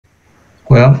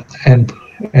Well, and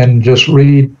just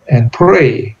read and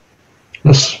pray.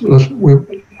 We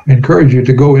encourage you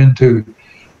to go into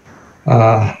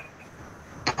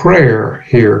prayer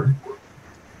here.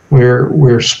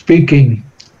 We're speaking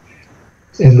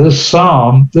in this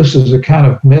psalm. This is a kind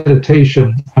of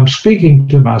meditation. I'm speaking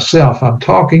to myself. I'm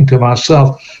talking to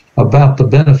myself about the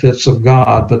benefits of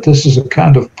God, but this is a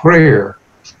kind of prayer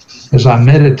as I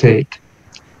meditate.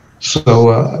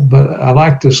 So, but I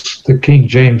like the King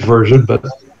James Version, but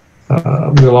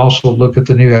we'll also look at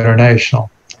the New International.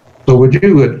 So would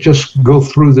you just go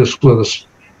through this with us?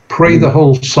 Pray the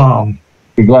whole psalm.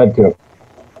 Be glad to.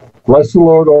 Bless the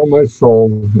Lord, O my soul,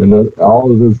 and all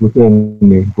that is within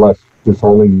me. Bless his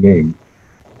holy name.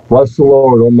 Bless the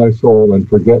Lord, O my soul, and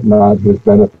forget not his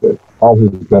benefit, all his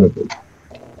benefits.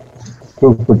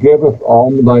 Who forgiveth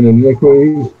all thine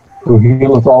iniquities, who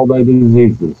healeth all thy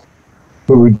diseases,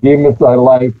 who redeemeth thy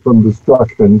life from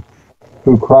destruction,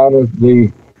 who crowneth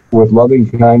thee with loving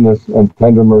kindness and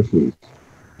tender mercies,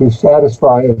 who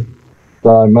satisfieth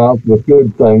thy mouth with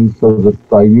good things, so that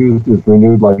thy youth is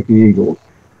renewed like the eagles.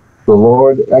 The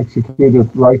Lord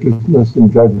executeth righteousness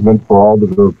and judgment for all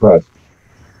that are oppressed.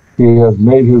 He has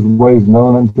made his ways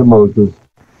known unto Moses,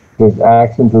 his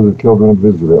acts unto the children of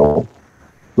Israel.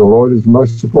 The Lord is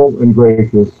merciful and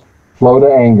gracious, slow to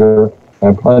anger,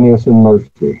 and plenteous in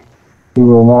mercy. He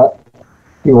will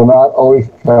not always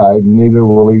chide, neither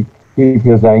will he keep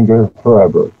his anger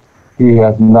forever. He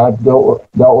hath not dealt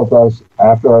with us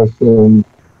after our sins,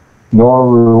 nor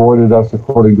rewarded us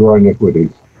according to our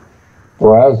iniquities.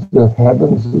 For as the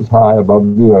heavens is high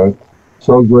above the earth,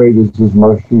 so great is his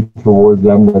mercy toward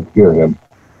them that fear him.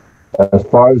 As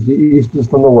far as the east is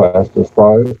from the west,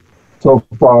 so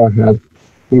far hath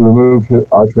he removed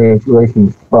our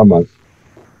transgressions from us.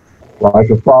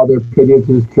 Like a father pitieth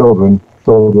his children,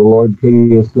 so the Lord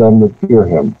pitieth them that fear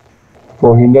him.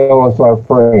 For he knoweth our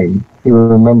frame, he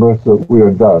remembereth that we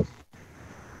are dust.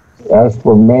 As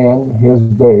for man, his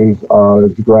days are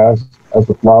as grass, as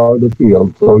the flower of the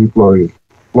field, so he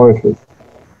flourisheth.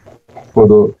 For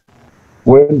the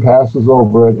wind passes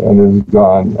over it and is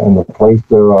gone, and the place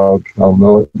thereof shall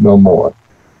know it no more.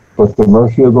 But the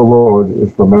mercy of the Lord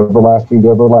is from everlasting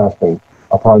to everlasting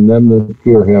upon them that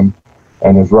fear him,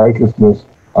 and his righteousness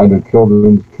unto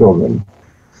children's children,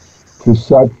 to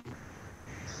such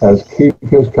as keep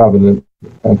his covenant,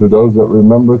 and to those that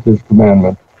remembereth his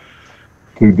commandment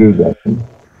to do them.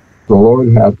 The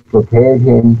Lord hath prepared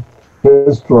him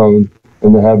his throne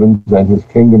in the heavens, and his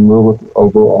kingdom ruleth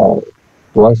over all.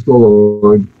 Bless the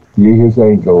Lord, ye his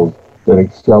angels, that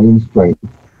excel in strength,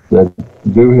 that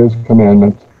do his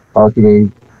commandments,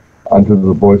 hearkening unto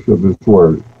the voice of his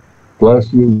word.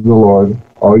 Bless ye the Lord,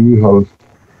 all ye hosts,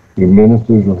 ye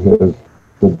ministers of his,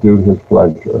 that do his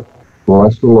pleasure.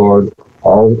 Bless the Lord,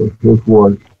 all of his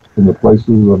works in the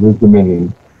places of his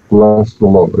dominion. Bless the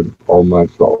Lord, O my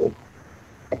soul.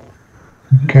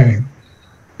 Okay.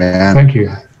 Man. Thank you.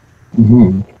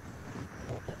 Mm-hmm.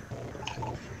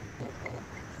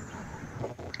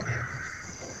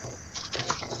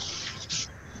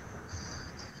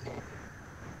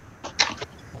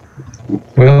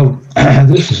 Well,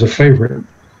 this is a favorite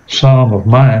psalm of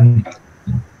mine.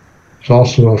 It's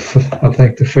also, I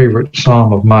think, the favorite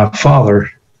psalm of my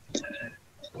father.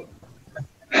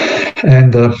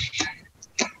 And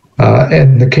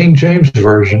in the King James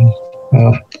Version,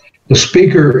 the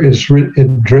speaker is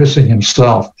addressing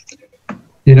himself.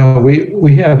 You know,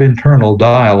 we have internal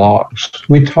dialogues.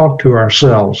 We talk to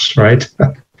ourselves, right?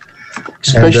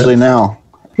 Especially now.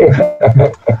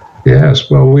 Yes,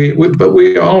 well, but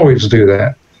we always do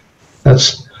that.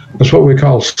 That's what we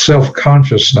call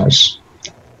self-consciousness.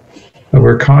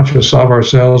 We're conscious of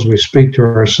ourselves. We speak to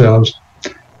ourselves.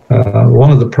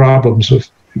 One of the problems of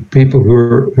people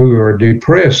who are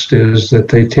depressed is that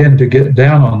they tend to get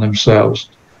down on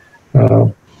themselves.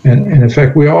 And in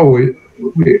fact,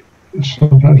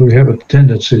 sometimes we have a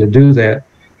tendency to do that.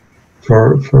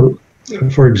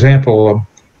 For example,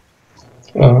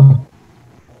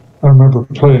 I remember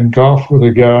playing golf with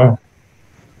a guy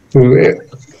who,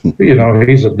 you know,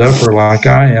 he's a duffer like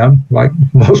I am, like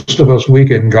most of us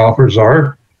weekend golfers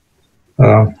are.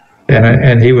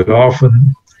 And he would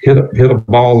often hit a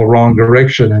ball the wrong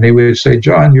direction, and he would say,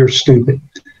 "John, you're stupid.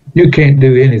 You can't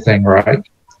do anything right."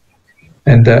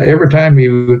 And every time he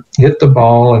would hit the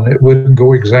ball and it wouldn't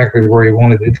go exactly where he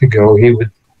wanted it to go,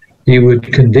 he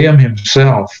would condemn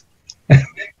himself.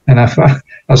 And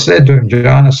I said to him,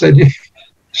 "John, I said,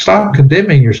 stop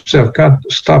condemning yourself. God,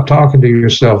 stop talking to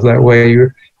yourself that way.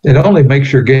 It only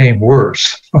makes your game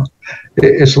worse."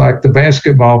 It's like the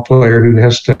basketball player who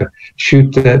has to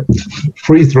shoot that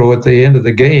free throw at the end of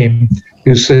the game,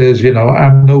 who says, "You know,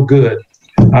 I'm no good.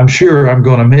 I'm sure I'm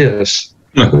going to miss.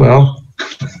 Well,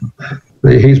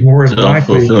 he's more than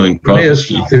likely to miss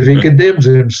if he condemns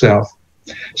himself.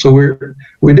 So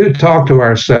we do talk to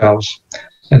ourselves,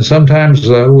 and sometimes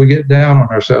we get down on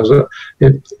ourselves.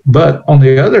 But on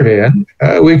the other hand,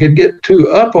 we can get too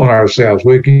up on ourselves.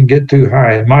 We can get too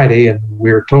high and mighty, and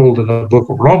we're told in the book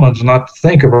of Romans not to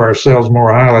think of ourselves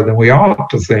more highly than we ought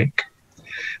to think.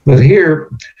 But here,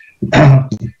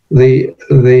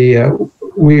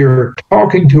 we are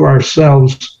talking to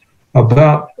ourselves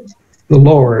about the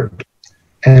Lord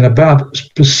and about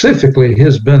specifically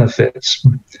his benefits.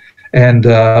 And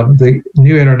the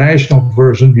New International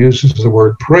Version uses the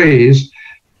word praise,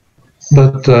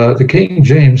 but the King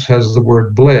James has the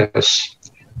word bless.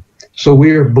 So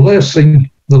we are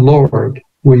blessing the Lord.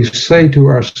 We say to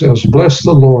ourselves, bless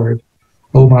the Lord,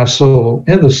 O my soul,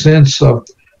 in the sense of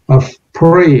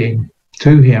praying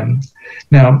to him.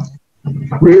 Now,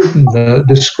 Reardon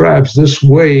describes this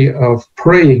way of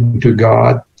praying to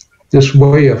God, this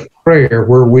way of prayer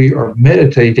where we are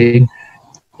meditating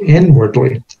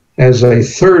inwardly, as a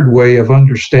third way of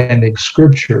understanding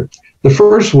Scripture. The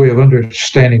first way of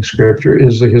understanding Scripture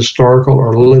is the historical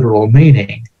or literal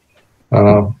meaning,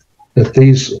 that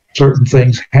these certain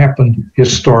things happened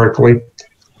historically,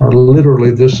 or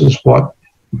literally this is what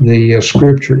the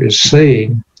Scripture is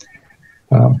saying.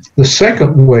 The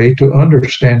second way to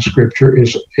understand Scripture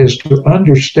is to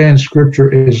understand Scripture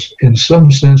is, in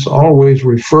some sense, always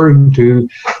referring to,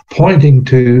 pointing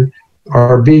to,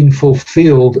 are being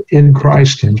fulfilled in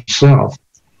Christ himself.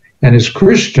 And as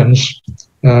Christians,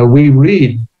 we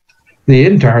read the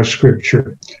entire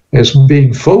Scripture as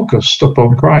being focused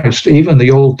upon Christ. Even the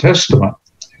Old Testament,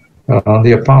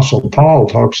 the Apostle Paul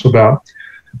talks about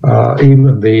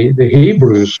even the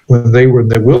Hebrews when they were in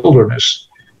the wilderness,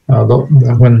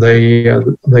 when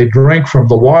they drank from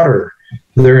the water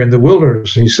there in the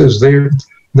wilderness. He says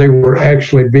they were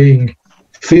actually being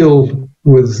filled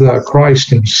with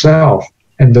Christ himself,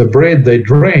 and the bread they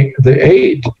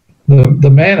ate, the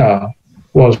manna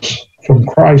was from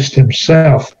Christ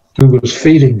himself who was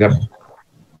feeding them.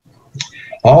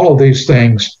 All of these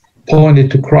things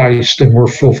pointed to Christ and were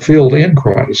fulfilled in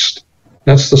Christ.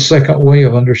 That's the second way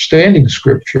of understanding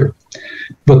Scripture.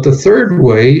 But the third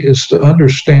way is to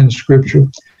understand Scripture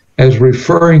as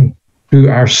referring to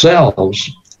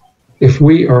ourselves. If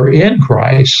we are in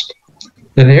Christ,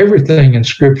 then everything in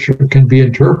Scripture can be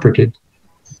interpreted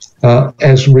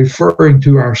as referring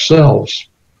to ourselves.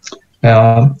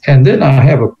 And then I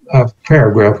have a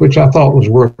paragraph which I thought was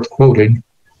worth quoting,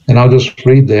 and I'll just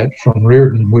read that from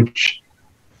Reardon, which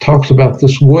talks about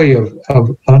this way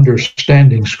of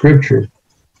understanding Scripture.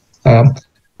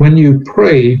 When you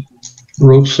pray,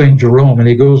 wrote St. Jerome, and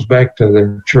he goes back to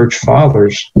the church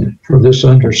fathers for this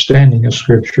understanding of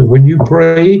Scripture. When you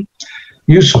pray,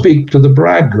 you speak to the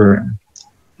bridegroom.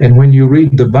 And when you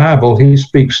read the Bible, he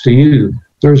speaks to you.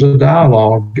 There's a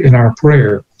dialogue in our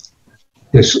prayer.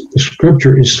 This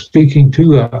Scripture is speaking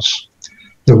to us.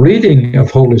 The reading of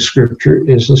Holy Scripture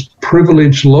is this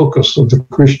privileged locus of the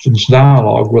Christian's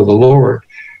dialogue with the Lord.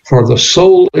 For the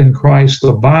soul in Christ,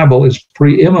 the Bible is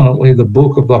preeminently the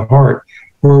book of the heart,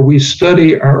 where we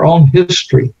study our own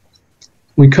history.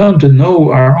 We come to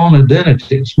know our own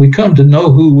identities. We come to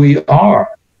know who we are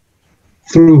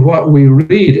through what we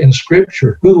read in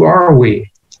Scripture. Who are we?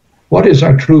 What is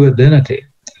our true identity?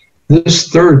 This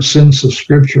third sense of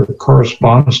Scripture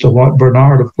corresponds to what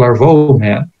Bernard of Clairvaux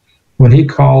meant when he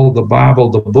called the Bible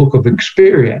the book of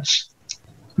experience.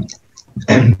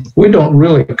 And we don't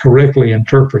really correctly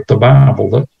interpret the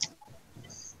Bible.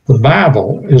 The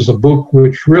Bible is the book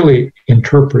which really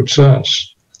interprets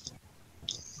us.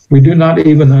 We do not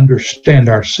even understand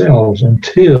ourselves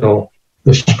until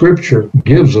the Scripture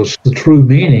gives us the true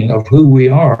meaning of who we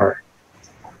are.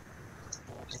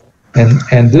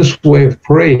 And this way of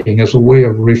praying is a way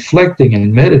of reflecting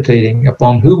and meditating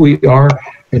upon who we are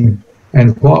and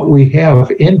what we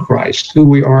have in Christ, who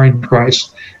we are in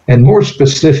Christ, and more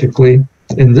specifically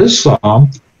in this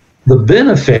psalm, the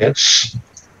benefits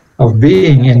of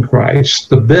being in Christ,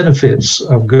 the benefits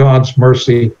of God's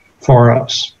mercy for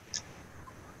us.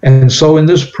 And so in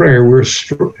this prayer,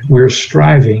 we're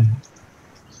striving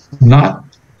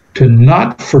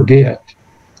not forget,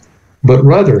 but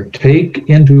rather take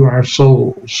into our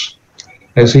souls,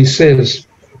 as he says,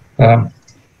 and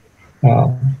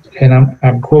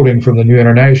I'm quoting from the New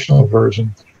International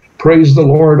Version, praise the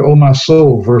Lord, O my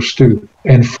soul, verse 2,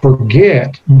 and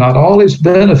forget not all his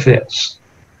benefits.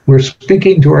 We're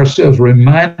speaking to ourselves,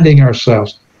 reminding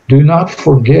ourselves, do not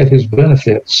forget his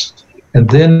benefits. And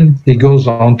then he goes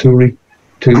on to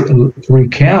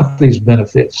recount these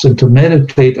benefits and to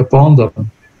meditate upon them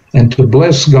and to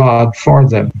bless God for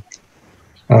them.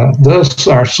 Thus,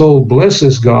 our soul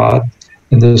blesses God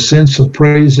in the sense of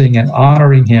praising and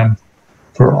honoring Him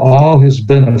for all His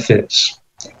benefits.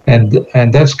 And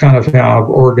that's kind of how I've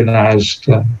organized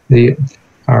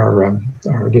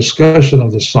our discussion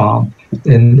of the psalm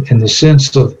in the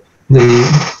sense of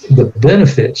the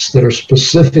benefits that are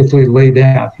specifically laid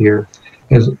out here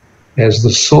as the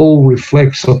soul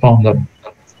reflects upon them.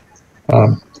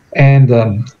 At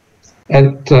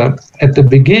the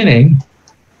beginning,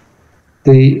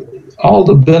 all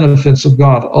the benefits of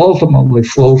God ultimately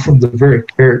flow from the very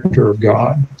character of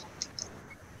God,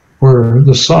 where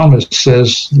the psalmist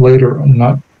says later,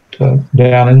 not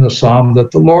down in the psalm,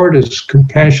 that the Lord is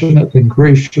compassionate and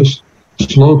gracious,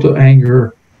 slow to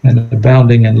anger, and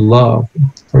abounding in love.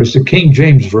 Whereas the King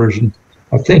James Version,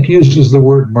 I think, uses the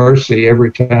word mercy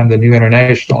every time the New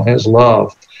International has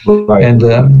love. Right. And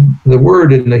the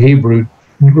word in the Hebrew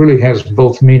really has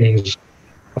both meanings,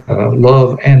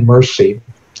 love and mercy.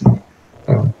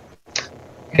 The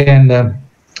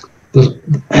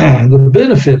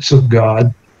benefits of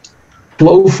God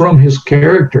flow from His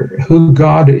character, who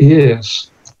God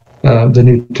is. The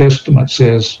New Testament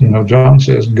says, John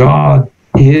says, God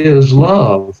is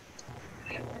love.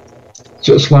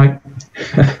 Just like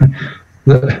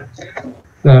the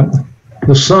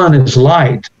sun is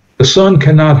light. The sun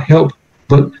cannot help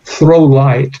but throw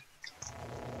light,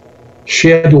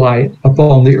 shed light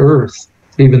upon the earth,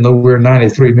 even though we're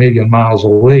 93 million miles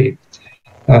away.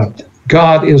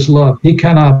 God is love. He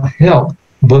cannot help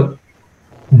but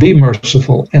be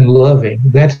merciful and loving.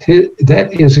 That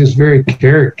is His very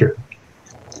character.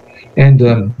 And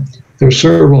there are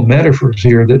several metaphors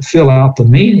here that fill out the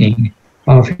meaning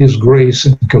of His grace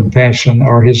and compassion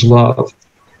or His love.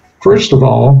 First of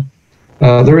all,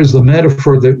 there is the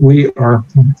metaphor that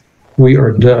we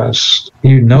are dust.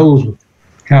 He knows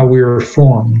how we are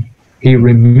formed. He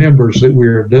remembers that we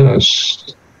are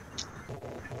dust.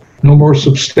 No more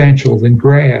substantial than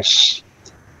grass.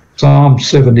 Psalm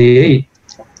 78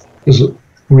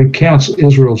 recounts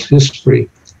Israel's history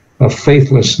of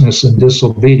faithlessness and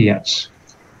disobedience.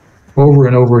 Over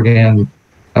and over again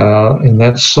in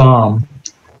that psalm,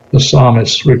 the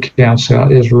psalmist recounts how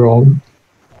Israel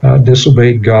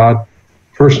disobeyed God,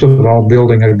 first of all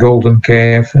building a golden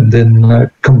calf, and then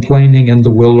complaining in the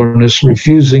wilderness,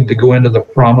 refusing to go into the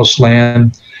promised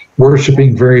land,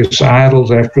 worshiping various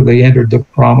idols after they entered the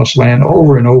promised land.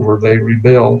 Over and over they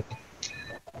rebelled.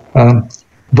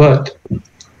 But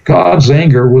God's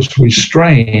anger was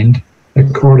restrained,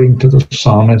 according to the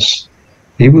psalmist.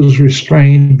 He was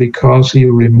restrained because He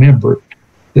remembered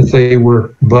that they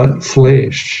were but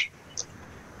flesh.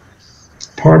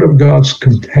 Part of God's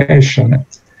compassion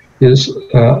is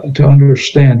to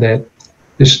understand that,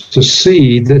 is to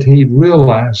see that He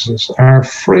realizes our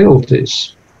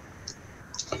frailties.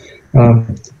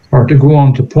 Or to go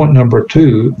on to point number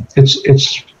 2,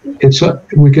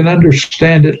 we can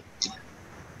understand it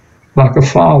like a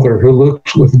father who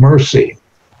looks with mercy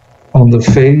on the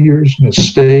failures,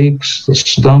 mistakes, the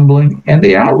stumbling, and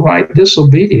the outright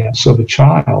disobedience of a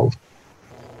child.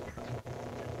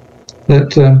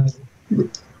 That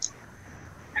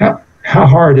how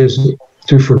hard is it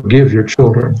to forgive your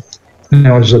children?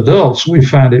 Now, as adults, we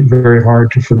find it very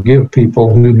hard to forgive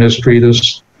people who mistreat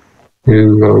us,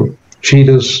 who cheat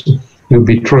us, who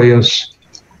betray us.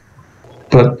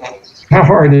 But how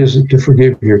hard is it to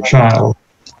forgive your child?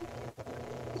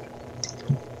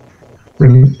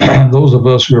 Those of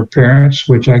us who are parents,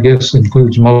 which I guess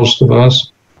includes most of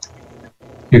us,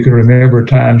 you can remember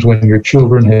times when your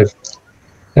children have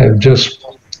just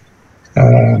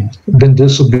been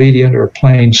disobedient or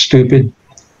plain stupid.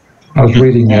 I was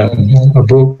reading a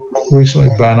book recently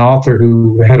by an author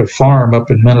who had a farm up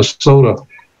in Minnesota,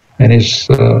 and his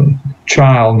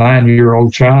child,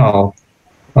 9-year-old child,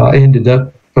 ended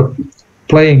up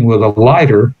playing with a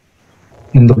lighter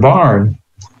in the barn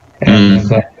and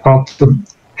caught the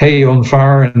hay on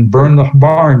fire and burned the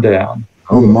barn down.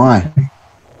 Oh my!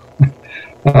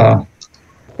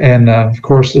 Of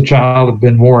course, the child had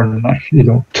been warned, you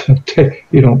don't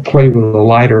play with a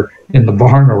lighter in the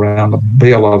barn around a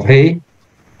bale of hay.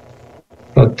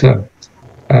 But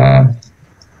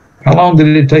how long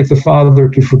did it take the father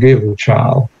to forgive the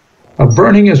child of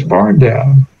burning his barn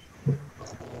down?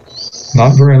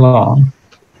 Not very long.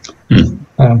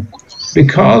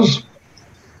 Because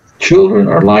children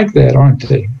are like that, aren't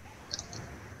they?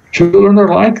 Children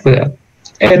are like that.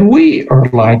 And we are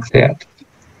like that.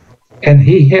 And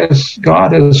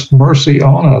God has mercy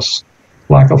on us,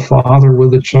 like a father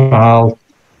with a child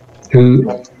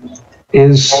who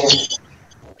is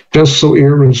just so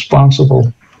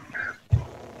irresponsible.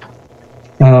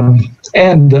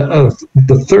 And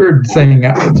the third thing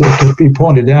to be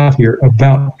pointed out here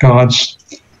about God's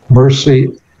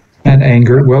mercy and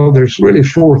anger, well, there's really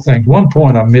four things. One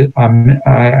point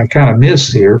I kind of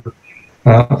miss here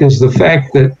is the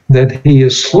fact that he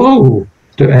is slow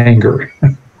to anger.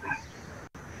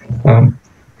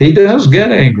 He does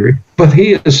get angry, but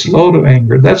he is slow to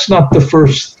anger. That's not the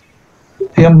first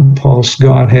impulse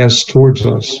God has towards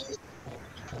us.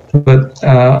 But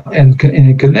and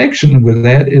in connection with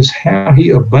that is how he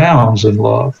abounds in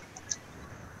love.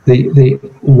 The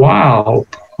wild,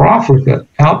 profligate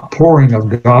outpouring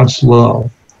of God's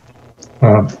love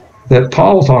that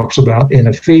Paul talks about in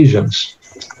Ephesians.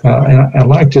 And I'd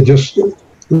like to just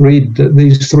read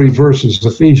these three verses,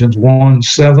 Ephesians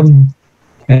 1:7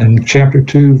 and chapter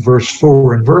 2, verse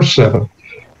 4 and verse 7,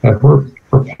 where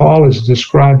Paul is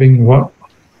describing what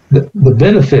the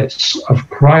benefits of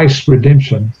Christ's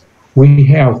redemption we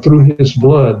have through his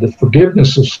blood, the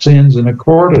forgiveness of sins in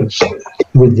accordance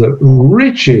with the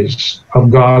riches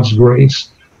of God's grace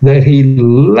that he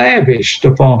lavished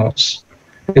upon us.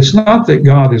 It's not that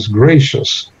God is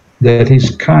gracious, that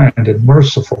he's kind and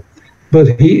merciful,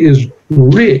 but he is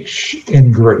rich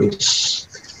in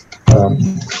grace,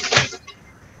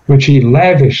 which he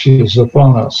lavishes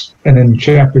upon us. And in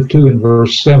chapter 2 and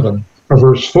verse 7, or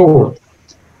verse 4,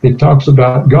 it talks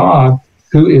about God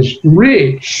who is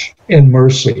rich in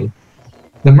mercy.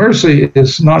 The mercy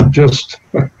is not just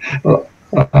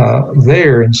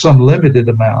there in some limited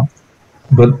amount,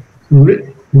 but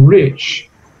rich.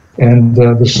 And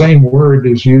the same word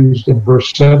is used in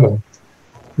verse 7,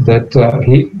 that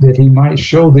he might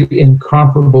show the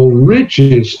incomparable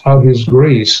riches of his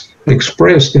grace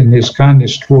expressed in his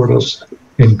kindness toward us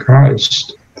in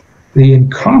Christ. The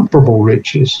incomparable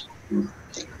riches.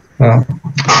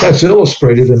 That's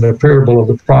illustrated in the parable of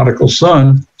the prodigal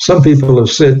son. Some people have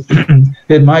said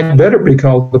it might better be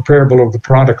called the parable of the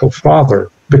prodigal father,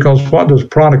 because what does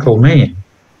prodigal mean?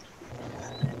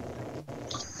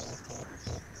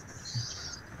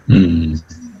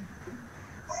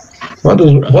 What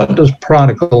does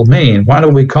prodigal mean? Why do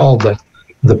we call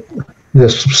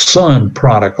this son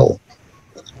prodigal?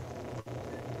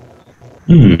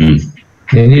 You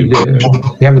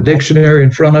have a dictionary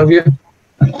in front of you?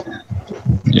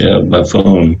 Yeah, my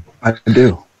phone. I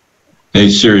do. Hey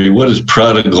Siri, what does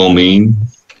prodigal mean?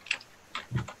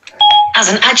 As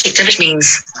an adjective, it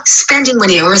means spending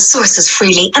money or resources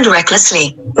freely and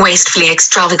recklessly, wastefully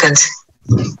extravagant.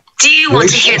 Do you want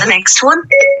to hear the next one?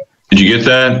 Did you get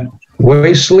that?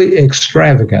 Wastefully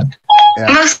extravagant.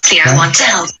 Yeah. Mostly I want to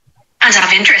help and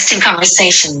have interesting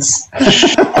conversations.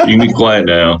 You can be quiet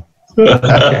now.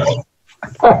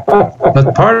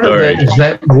 But part of that is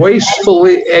that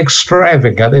wastefully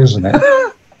extravagant, isn't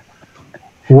it?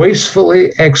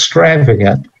 Wastefully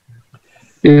extravagant.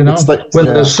 You know, like, when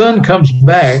the son comes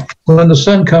back,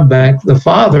 the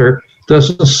father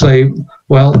doesn't say,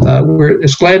 well,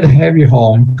 it's glad to have you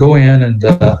home. Go in and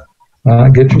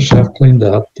get yourself cleaned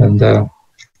up, and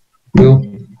we'll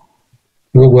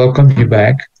welcome you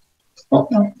back.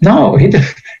 No,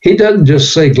 he doesn't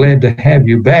just say glad to have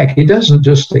you back. He doesn't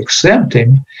just accept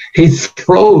him. He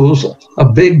throws a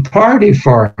big party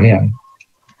for him.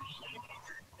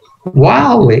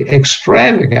 Wildly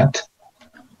extravagant.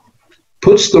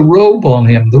 Puts the robe on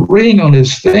him, the ring on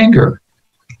his finger.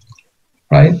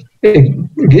 Right?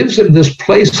 It gives him this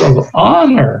place of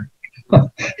honor.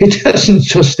 He doesn't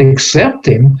just accept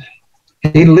him.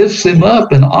 He lifts him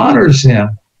up and honors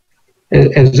him,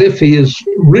 as if he is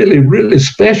really, really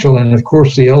special. And of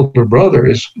course, the elder brother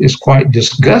is quite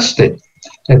disgusted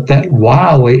at that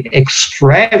wildly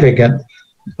extravagant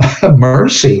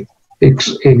mercy,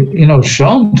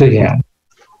 shown to him.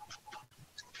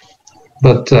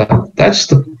 But that's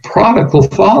the prodigal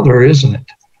father, isn't it?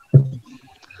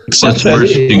 That's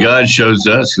mercy God shows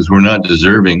us, because we're not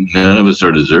deserving. None of us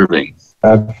are deserving.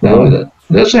 Absolutely. No, that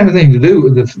doesn't have anything to do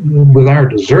with our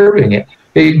deserving it.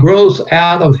 It grows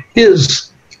out of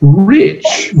his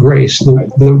rich grace,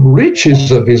 the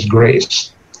riches of his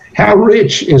grace. How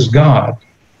rich is God?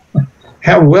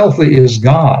 How wealthy is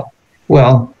God?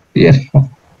 Well,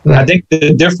 I think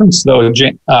the difference, though,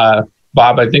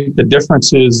 Bob, I think the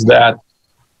difference is that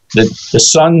the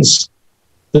son's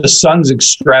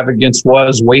extravagance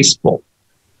was wasteful.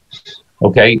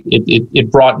 Okay,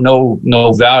 it brought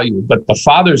no value, but the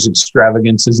father's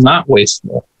extravagance is not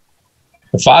wasteful.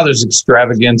 The father's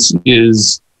extravagance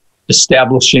is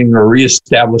establishing or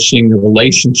reestablishing a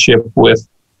relationship with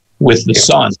the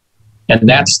son. And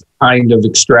that's the kind of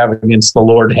extravagance the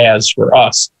Lord has for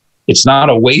us. It's not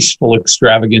a wasteful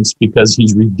extravagance because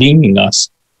he's redeeming us.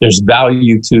 There's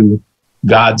value to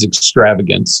God's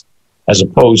extravagance as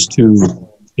opposed to,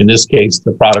 in this case,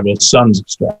 the prodigal son's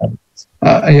extravagance.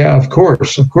 Yeah, of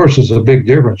course. Of course, there's a big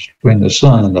difference between the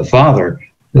son and the father.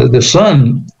 The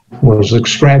son was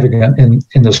extravagant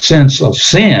in the sense of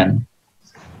sin.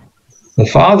 The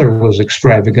father was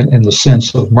extravagant in the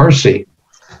sense of mercy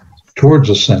towards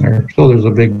the sinner. So there's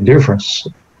a big difference.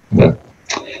 But,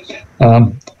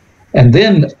 and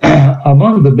then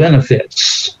among the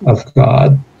benefits of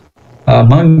God,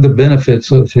 among the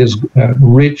benefits of his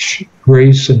rich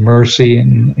grace and mercy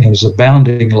and his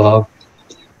abounding love,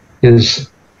 is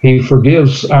he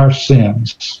forgives our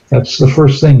sins. That's the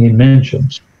first thing he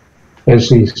mentions. As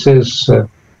he says,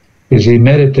 as he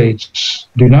meditates,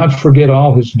 do not forget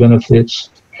all his benefits,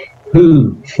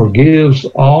 who forgives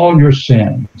all your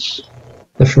sins.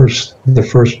 The first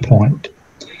point.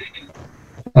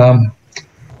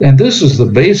 And this is the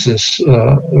basis,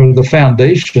 or the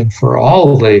foundation for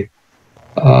all the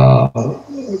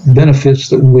benefits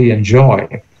that we enjoy.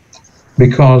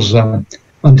 Because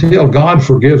until God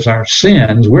forgives our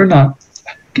sins, we're not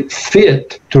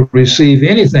fit to receive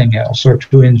anything else or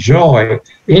to enjoy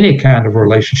any kind of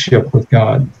relationship with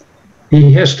God.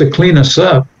 He has to clean us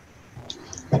up,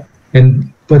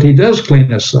 but he does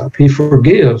clean us up. He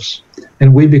forgives,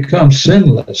 and we become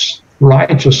sinless,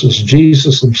 righteous as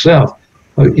Jesus himself.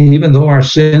 Even though our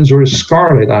sins are as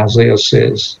scarlet, Isaiah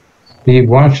says, he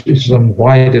washes them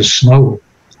white as snow.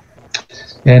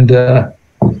 And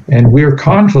we're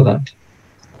confident,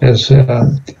 as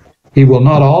he will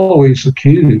not always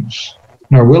accuse,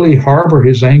 nor will he harbor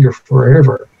his anger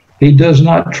forever. He does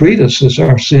not treat us as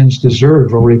our sins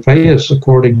deserve or repay us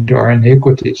according to our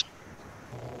iniquities.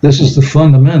 This is the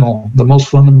most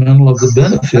fundamental of the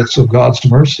benefits of God's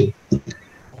mercy.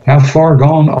 How far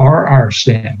gone are our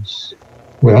sins?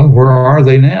 Well, where are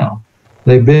they now?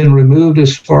 They've been removed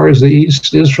as far as the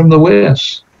east is from the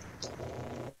west.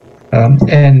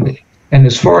 And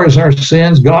as far as our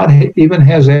sins, God even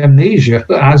has amnesia,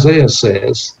 Isaiah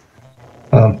says,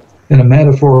 in a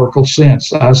metaphorical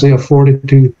sense. Isaiah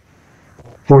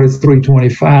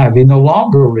 43:25, he no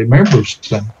longer remembers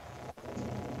them.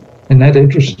 Isn't that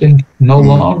interesting? No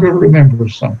longer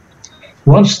remembers them.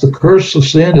 Once the curse of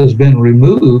sin has been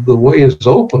removed, the way is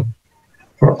open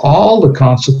for all the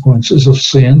consequences of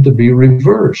sin to be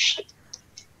reversed.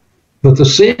 But the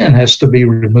sin has to be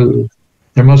removed.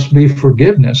 There must be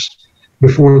forgiveness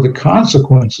before the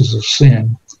consequences of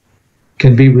sin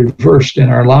can be reversed in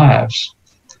our lives.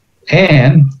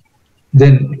 And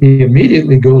then he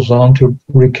immediately goes on to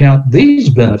recount these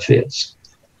benefits.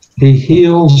 He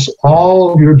heals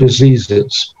all your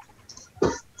diseases.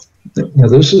 Now,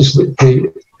 this is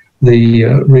the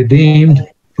redeemed,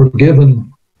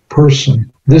 forgiven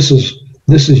person. This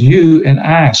is you and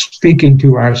I speaking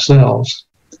to ourselves.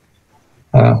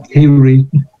 He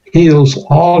heals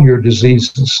all your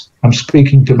diseases. I'm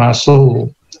speaking to my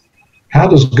soul. How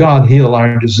does God heal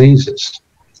our diseases?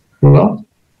 Well,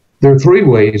 there are three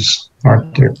ways,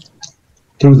 aren't there?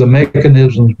 Through the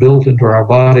mechanisms built into our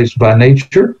bodies by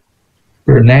nature.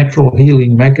 There are natural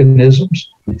healing mechanisms.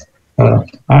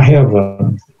 I have,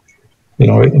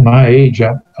 at my age,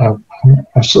 I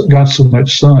got so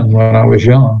much sun when I was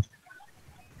young.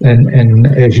 And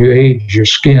as you age, your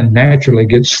skin naturally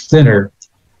gets thinner.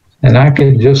 And I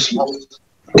can just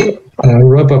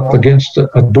rub up against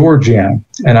a door jamb,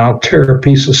 and I'll tear a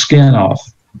piece of skin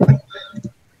off.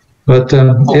 But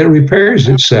it repairs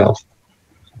itself.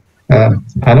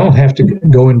 I don't have to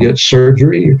go and get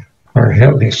surgery or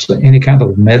have any kind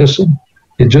of medicine.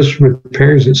 It just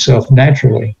repairs itself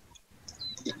naturally.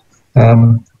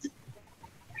 And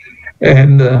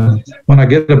when I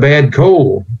get a bad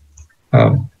cold,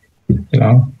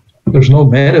 there's no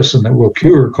medicine that will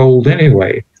cure cold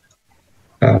anyway.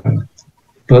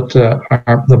 But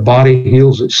the body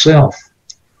heals itself.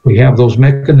 We have those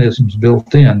mechanisms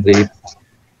built in, the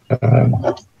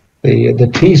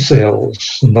T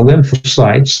cells and the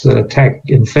lymphocytes that attack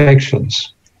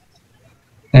infections.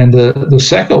 And the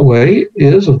second way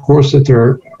is, of course, that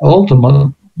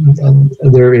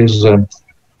there is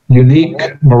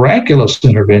unique, miraculous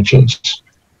interventions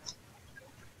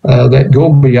that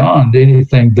go beyond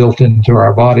anything built into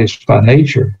our bodies by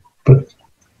nature. But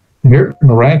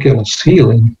miraculous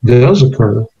healing does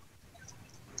occur,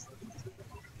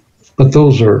 but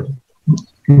those are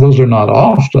not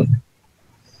often.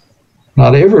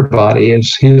 Not everybody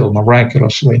is healed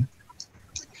miraculously,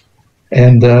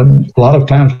 and a lot of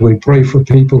times we pray for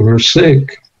people who are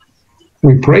sick.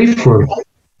 We pray for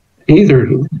either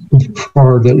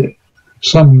for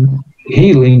some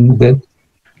healing that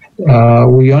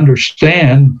we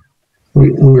understand.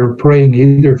 We're praying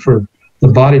either for the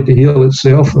body to heal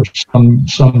itself, or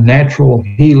some natural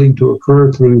healing to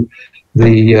occur through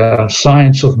the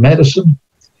science of medicine,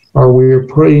 or we're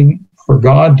praying for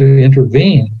God to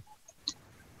intervene,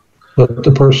 but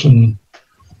the person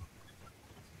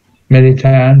many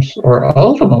times or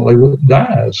ultimately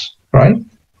dies, right?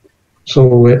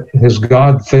 So has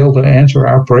God failed to answer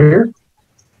our prayer?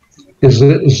 Is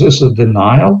this a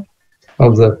denial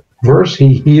of the verse,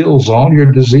 He heals all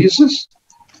your diseases?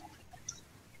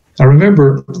 I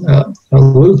remember a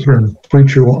Lutheran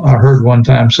preacher I heard one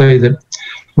time say that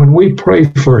when we pray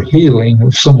for healing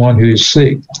of someone who is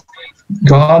sick,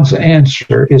 God's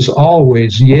answer is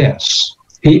always yes.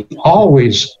 He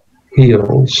always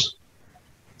heals,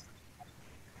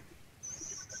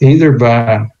 either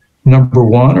by number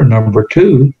 1 or number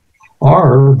 2,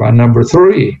 or by number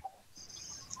 3,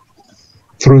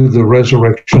 through the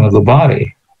resurrection of the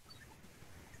body.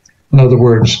 In other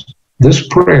words, this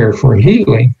prayer for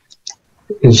healing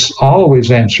is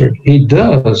always answered. He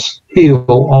does heal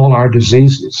all our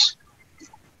diseases.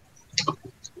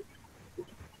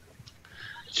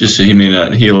 Just so He may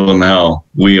not heal them how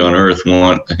we on earth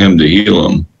want Him to heal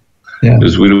them. Yeah.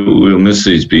 Because we'll miss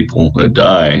these people that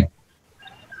die.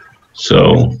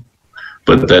 So,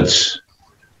 but that's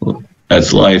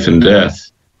life and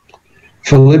death.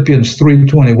 Philippians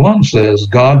 3:21 says,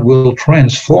 God will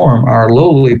transform our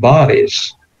lowly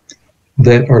bodies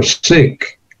that are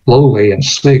sick, lowly and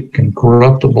sick and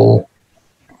corruptible,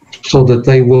 so that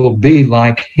they will be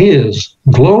like His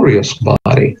glorious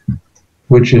body,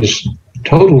 which is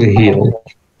totally healed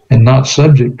and not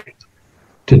subject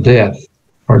to death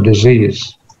or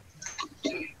disease.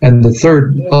 And the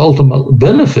third ultimate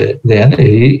benefit, then,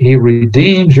 he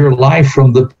redeems your life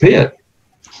from the pit,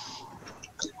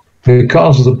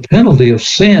 because the penalty of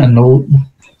sin no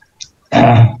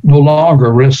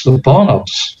longer rests upon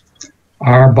us.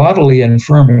 Our bodily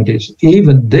infirmities,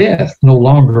 even death, no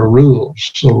longer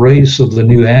rules the race of the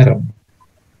new Adam.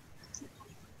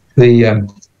 There's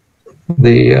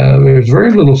very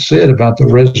little said about the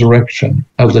resurrection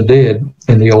of the dead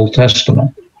in the Old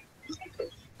Testament.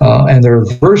 And there are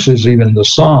verses, even in the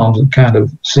Psalms, that kind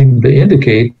of seem to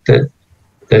indicate that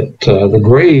the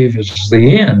grave is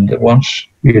the end. That once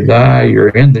you die, you're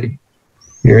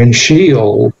in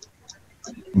Sheol.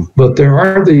 But there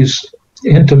are these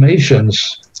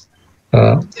intimations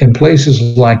in places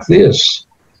like this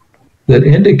that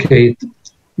indicate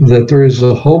that there is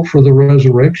a hope for the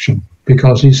resurrection,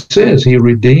 because He says He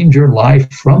redeemed your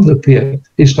life from the pit.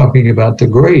 He's talking about the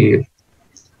grave.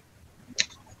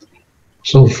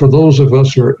 So for those of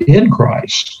us who are in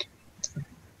Christ,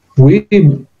 we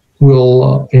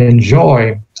will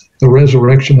enjoy the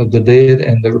resurrection of the dead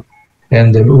and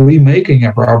the remaking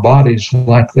of our bodies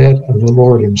like that of the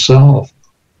Lord Himself.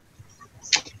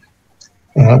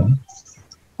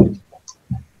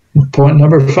 Point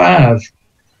number 5,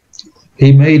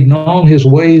 He made known His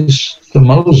ways to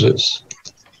Moses,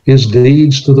 His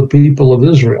deeds to the people of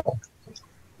Israel.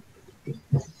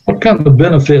 What kind of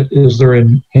benefit is there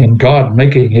in God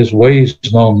making His ways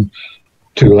known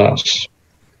to us?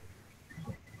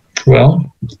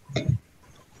 Well,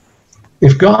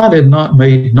 if God had not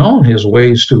made known His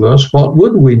ways to us, what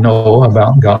would we know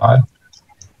about God?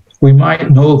 We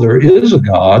might know there is a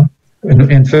God.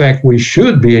 And in fact, we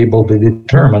should be able to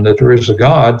determine that there is a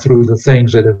God through the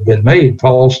things that have been made,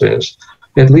 Paul says,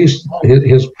 at least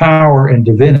His power and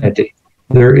divinity.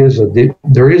 There is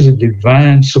a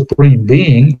divine supreme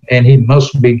being, and He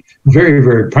must be very,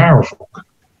 very powerful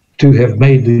to have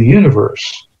made the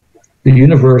universe. The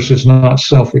universe is not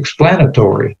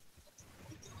self-explanatory.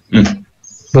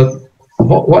 But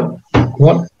what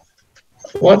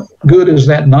good is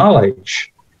that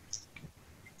knowledge?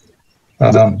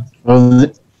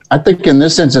 Well, I think in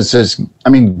this instance,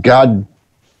 God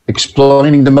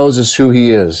explaining to Moses who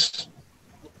He is,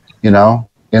 in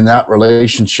that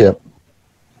relationship.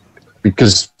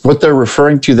 Because what they're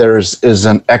referring to there is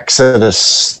in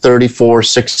Exodus 34,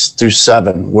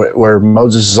 6-7, where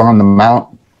Moses is on the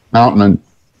mountain and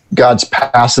God's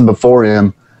passing before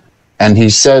him, and he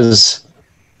says,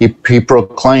 he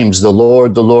proclaims, the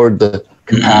Lord, the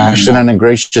compassionate and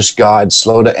gracious God,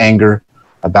 slow to anger,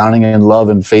 abounding in love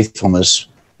and faithfulness,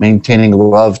 maintaining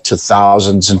love to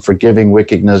thousands, and forgiving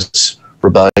wickedness,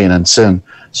 rebellion, and sin.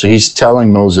 So He's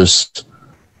telling Moses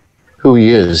who He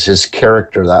is, His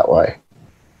character that way.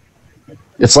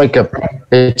 It's like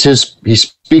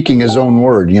he's speaking His own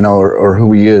word, or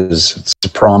who He is. It's a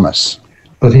promise.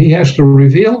 But He has to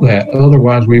reveal that,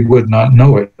 otherwise we would not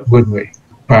know it, would we?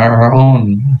 By our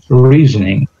own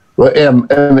reasoning. Well,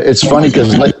 and it's funny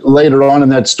because later on in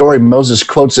that story, Moses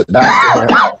quotes it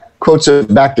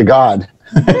back to God.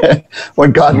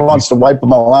 When God wants to wipe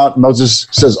them all out, Moses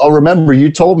says, "Oh, remember,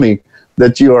 you told me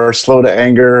that you are slow to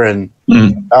anger and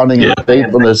abounding in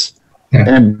faithfulness,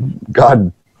 and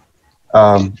God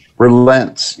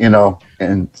relents,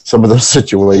 in some of those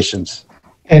situations.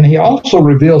 And he also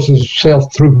reveals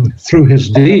himself through his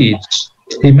deeds.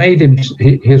 He made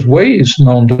his ways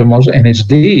known to Moses and his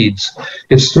deeds.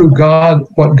 It's through God,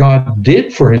 what God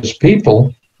did for his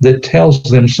people, that tells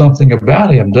them something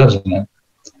about him, doesn't it?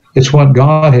 It's what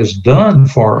God has done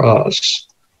for us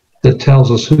that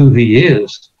tells us who he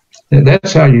is. And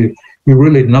that's how you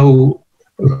really know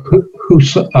who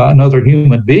another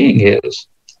human being is.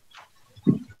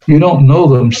 You don't know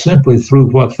them simply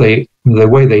through the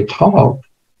way they talk.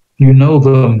 You know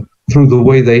them through the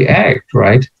way they act,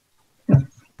 right?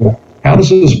 How does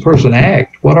this person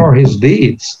act? What are his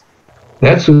deeds?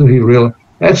 That's who we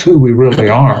really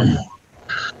are.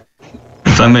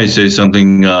 If I may say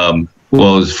something,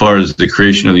 as far as the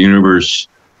creation of the universe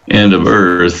and of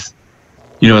earth,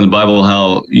 in the Bible,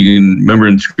 how you can remember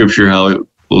in Scripture how it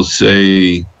will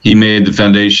say he made the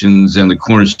foundations and the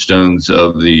cornerstones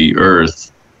of the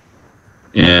earth.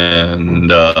 And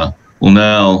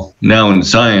now in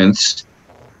science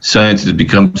has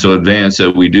become so advanced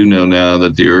that we do know now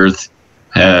that the earth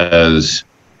has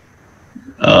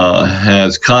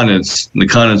continents. The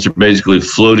continents are basically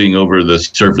floating over the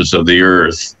surface of the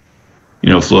earth,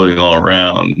 floating all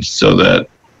around, so that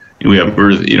we have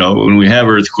earth. When we have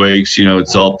earthquakes,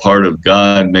 it's all part of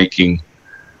God making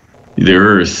the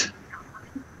earth.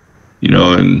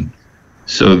 And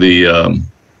so the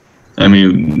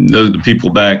people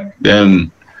back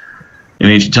then in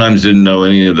ancient times didn't know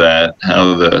any of that,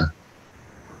 how the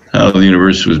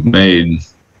universe was made,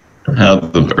 how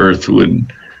the earth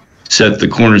would set the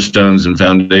cornerstones and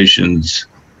foundations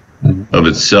of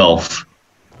itself.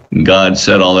 And God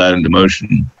set all that into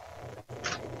motion.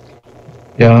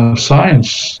 Yeah,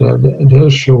 science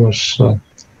does show us the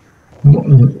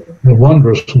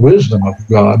wondrous wisdom of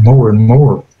God more and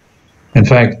more. In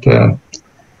fact,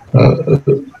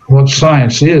 what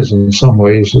science is in some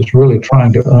ways is really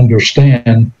trying to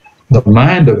understand the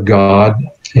mind of God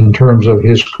in terms of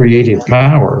his creative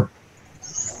power.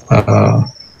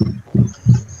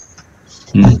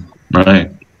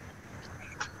 Right.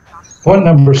 Point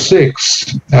number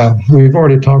 6, we've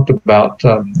already talked about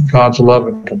God's love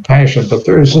and compassion, but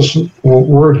there is this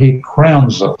word, he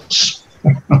crowns us.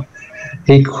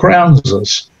 He crowns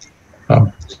us.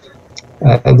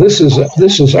 This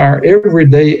is our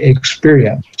everyday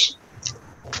experience,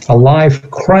 a life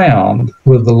crowned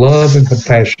with the love and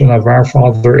compassion of our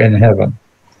Father in heaven.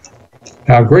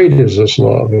 How great is this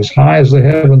love, as high as the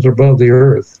heavens are above the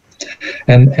earth.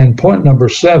 And point number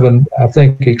 7, I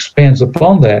think, expands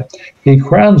upon that. He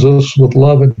crowns us with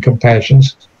love and compassion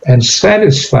and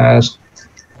satisfies,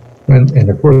 and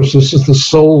of course this is the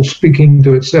soul speaking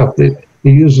to itself. He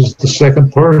uses the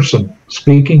second person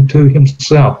speaking to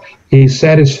himself. He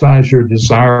satisfies your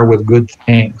desire with good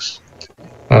things.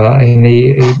 And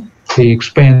he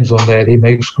expands on that. He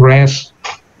makes grass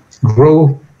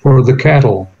grow for the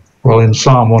cattle. Well, in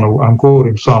I'm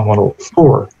quoting Psalm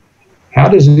 104. How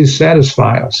does he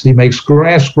satisfy us? He makes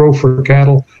grass grow for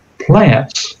cattle,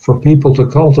 plants for people to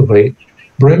cultivate,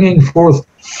 bringing forth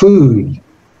food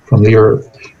from the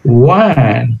earth,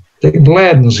 wine that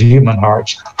gladdens human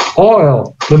hearts,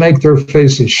 oil to make their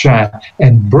faces shine,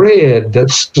 and bread that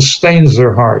sustains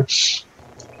their hearts.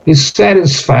 He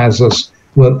satisfies us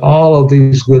with all of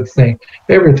these good things.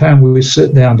 Every time we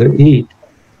sit down to eat,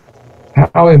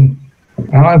 how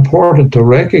important to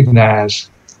recognize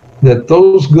that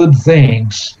those good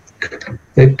things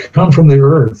that come from the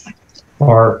earth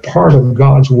are part of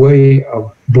God's way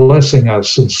of blessing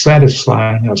us and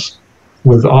satisfying us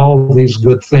with all these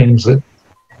good things, that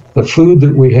the food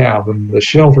that we have and the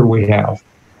shelter we have.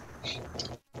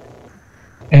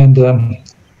 And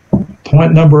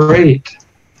point number 8,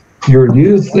 your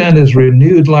youth then is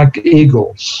renewed like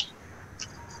eagles.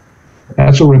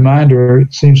 That's a reminder,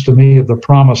 it seems to me, of the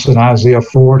promise in Isaiah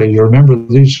 40. You remember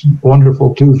these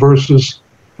wonderful 2 verses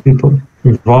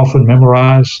we've often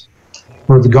memorized,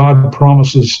 where the God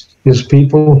promises his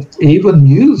people, even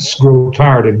youths grow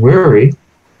tired and weary,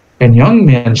 and young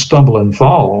men stumble and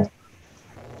fall.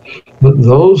 But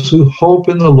those who hope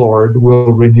in the Lord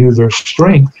will renew their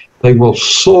strength. They will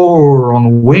soar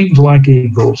on wings like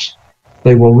eagles.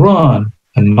 They will run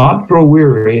and not grow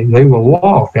weary. They will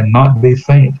walk and not be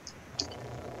faint.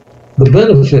 The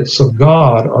benefits of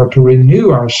God are to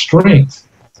renew our strength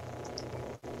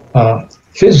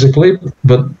physically,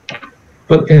 but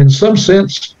in some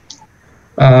sense,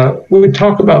 we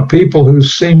talk about people who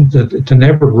seem to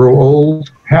never grow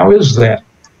old. How is that?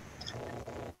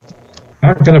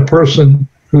 How can a person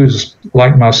who's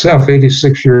like myself,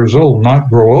 86 years old, not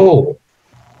grow old?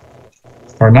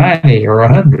 or 90 or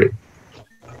 100.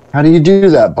 How do you do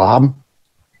that, Bob?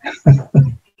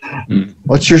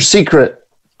 What's your secret?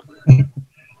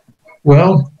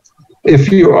 Well,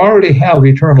 if you already have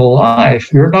eternal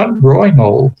life, you're not growing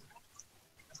old,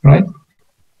 right?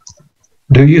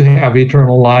 Do you have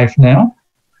eternal life now?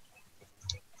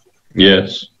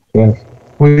 Yes. Yes.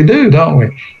 We do, don't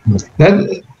we?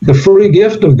 That the free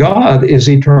gift of God is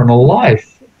eternal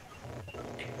life.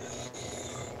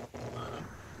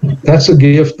 That's a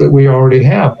gift that we already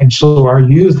have. And so our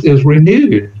youth is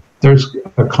renewed. There's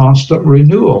a constant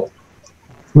renewal.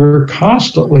 We're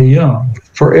constantly young,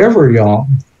 forever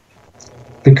young,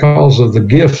 because of the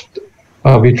gift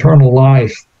of eternal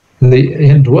life, the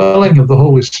indwelling of the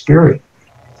Holy Spirit.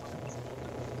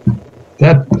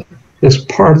 That is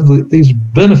part of these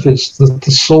benefits that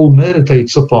the soul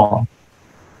meditates upon.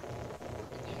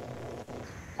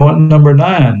 Point number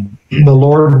 9, the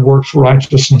Lord works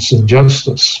righteousness and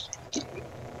justice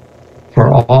for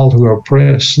all who are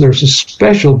oppressed. There's a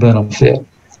special benefit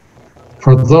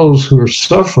for those who are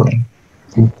suffering,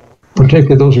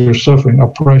 particularly those who are suffering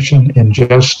oppression,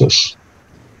 injustice.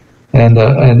 And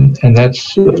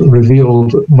that's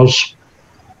revealed most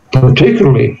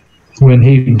particularly when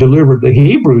he delivered the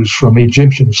Hebrews from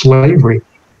Egyptian slavery.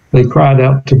 They cried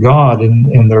out to God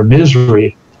in their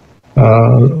misery,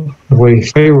 the way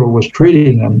Pharaoh was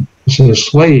treating them as his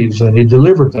slaves, and he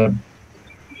delivered them.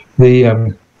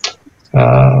 The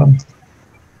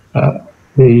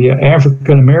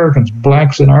African Americans,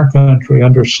 blacks in our country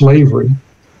under slavery,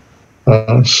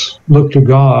 look to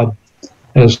God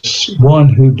as one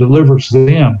who delivers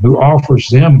them, who offers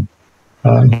them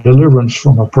deliverance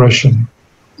from oppression.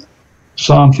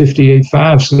 Psalm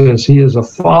 58:5 says, He is a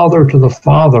father to the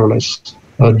fatherless,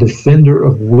 a defender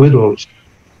of widows.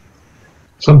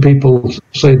 Some people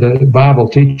say the Bible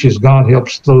teaches God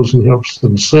helps those who helps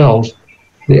themselves.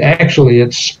 Actually,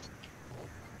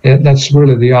 that's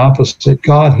really the opposite.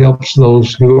 God helps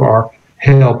those who are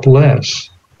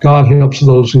helpless. God helps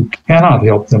those who cannot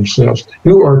help themselves,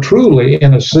 who are truly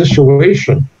in a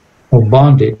situation of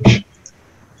bondage.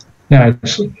 Now,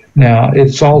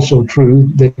 it's also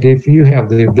true that if you have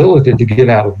the ability to get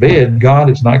out of bed, God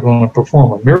is not going to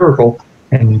perform a miracle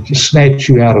and snatch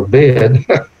you out of bed.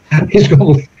 He's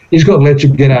going to let you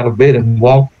get out of bed and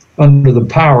walk under the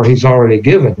power He's already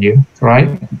given you, right?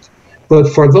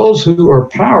 But for those who are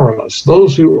powerless,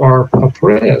 those who are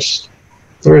oppressed,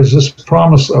 there is this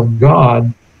promise of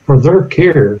God for their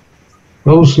care.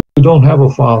 Those who don't have a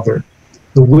father,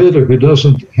 the widow who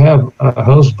doesn't have a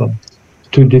husband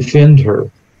to defend her,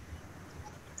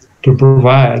 to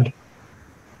provide.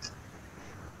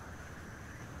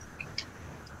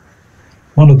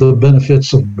 One of the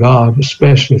benefits of God,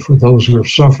 especially for those who are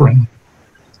suffering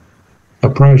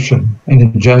oppression and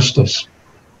injustice.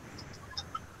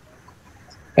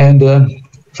 And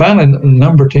finally,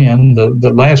 number 10,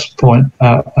 the last point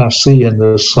I see in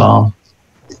this psalm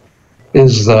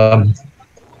is that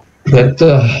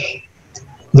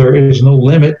there is no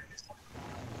limit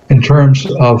in terms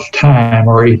of time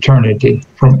or eternity.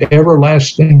 From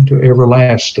everlasting to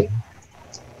everlasting,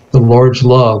 the Lord's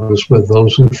love is with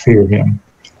those who fear Him,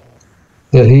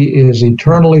 that He is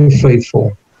eternally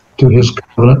faithful to His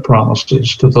covenant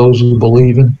promises to those who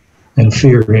believe in and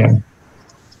fear Him.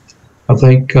 I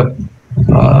think in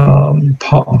one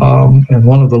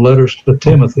of the letters to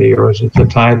Timothy, or is it to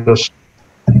Titus,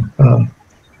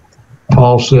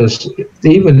 Paul says,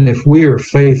 even if we are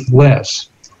faithless,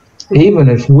 even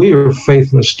if we are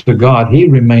faithless to God, He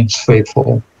remains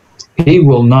faithful. He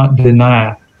will not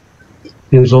deny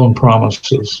His own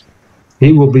promises.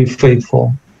 He will be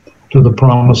faithful to the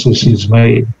promises He's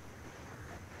made.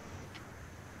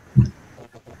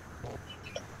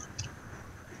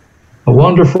 A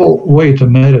wonderful way to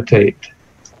meditate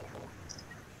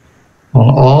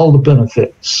on all the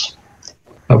benefits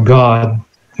of God,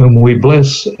 whom we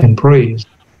bless and praise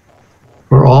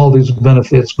for all these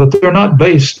benefits, but they're not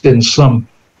based in some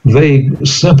vague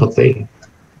sympathy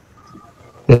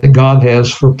that God has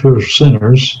for pure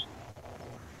sinners.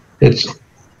 These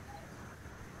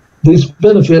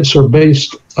benefits are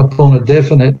based upon a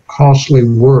definite costly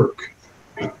work.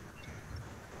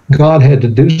 God had to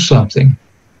do something.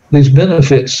 These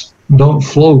benefits don't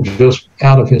flow just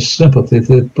out of His sympathy,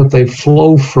 but they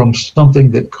flow from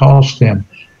something that cost Him,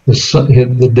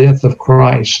 the death of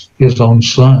Christ, His own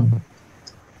Son.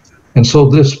 And so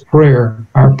this prayer,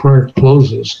 our prayer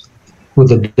closes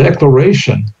with a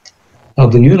declaration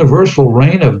of the universal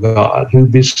reign of God who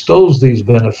bestows these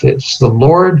benefits. The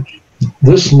Lord,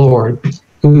 this Lord,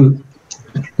 who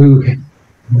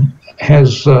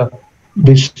has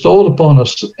bestowed upon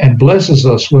us and blesses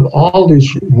us with all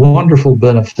these wonderful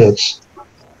benefits,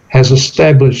 has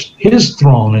established his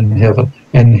throne in heaven,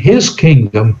 and his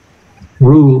kingdom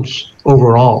rules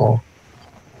over all.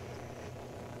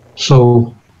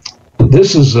 So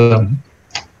this is a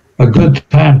good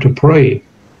time to pray.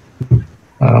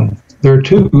 There are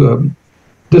two,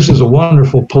 this is a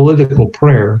wonderful political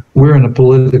prayer. We're in a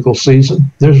political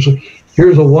season.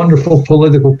 Here's a wonderful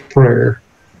political prayer.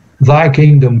 Thy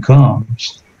kingdom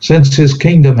comes. Since his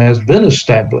kingdom has been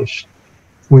established,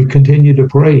 we continue to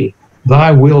pray,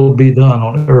 thy will be done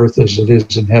on earth as it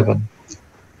is in heaven.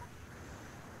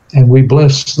 And we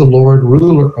bless the Lord,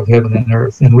 ruler of heaven and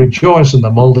earth, and rejoice in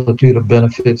the multitude of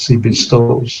benefits he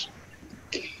bestows.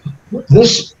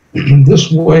 This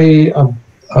way of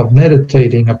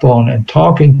meditating upon and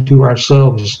talking to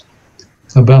ourselves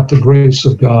about the grace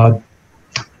of God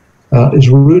is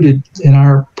rooted in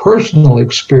our personal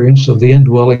experience of the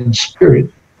indwelling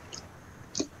Spirit.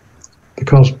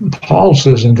 Because Paul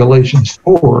says in Galatians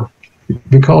 4,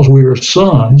 because we are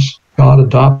sons, God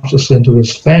adopts us into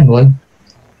his family.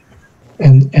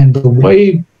 And the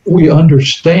way we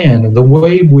understand and the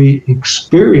way we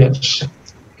experience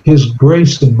his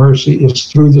grace and mercy is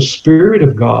through the Spirit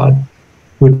of God,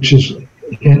 which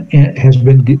has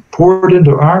been poured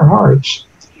into our hearts.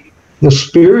 The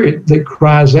Spirit that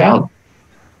cries out,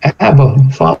 Abba,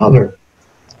 Father.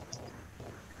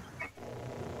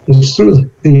 It's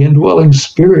through the indwelling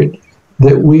Spirit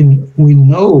that we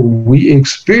know, we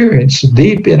experience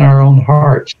deep in our own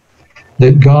hearts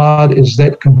that God is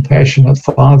that compassionate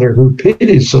Father who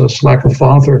pities us like a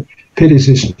father pities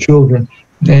his children,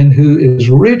 and who is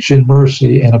rich in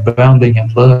mercy and abounding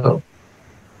in love.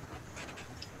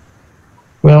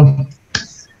 Well,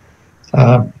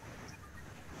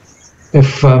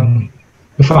 if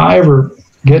I ever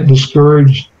get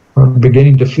discouraged or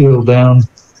beginning to feel down,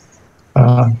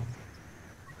 I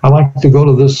like to go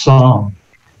to this psalm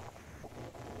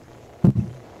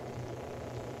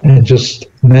and just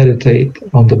meditate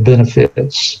on the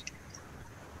benefits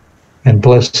and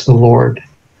bless the Lord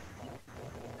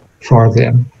for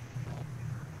them.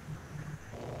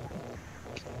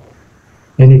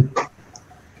 Any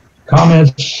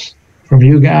comments from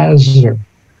you guys, or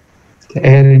to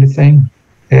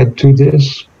add to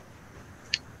this?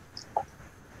 I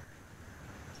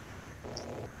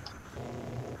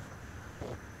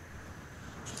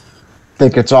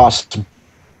think it's awesome.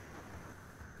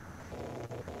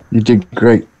 You did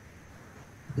great.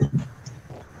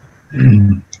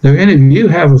 Do any of you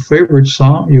have a favorite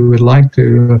psalm you would like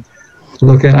to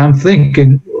look at? I'm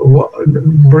thinking,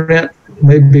 Brent,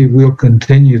 maybe we'll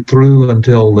continue through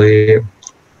until the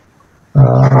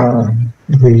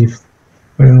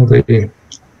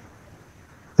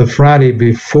Friday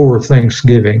before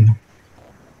Thanksgiving,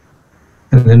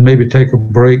 and then maybe take a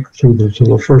break to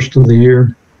the first of the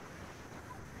year.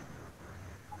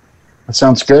 That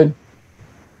sounds good.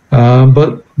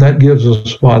 But that gives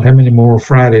us how many more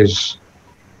Fridays?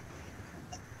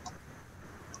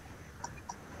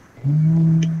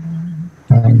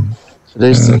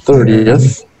 Today's the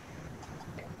 30th.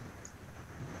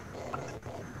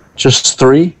 Just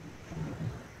 3?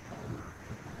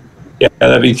 Yeah,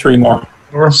 that'd be 3 more.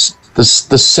 The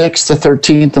 6th, the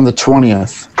 13th, and the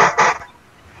 20th.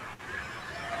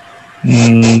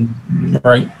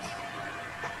 Right.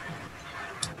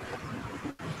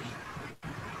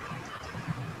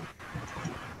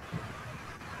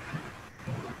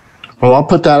 Well, I'll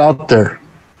put that out there.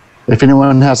 If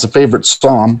anyone has a favorite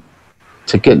psalm,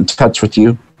 to get in touch with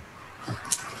you.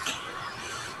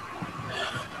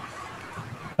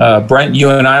 Brent, you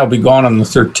and I will be gone on the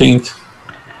 13th.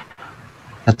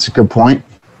 That's a good point.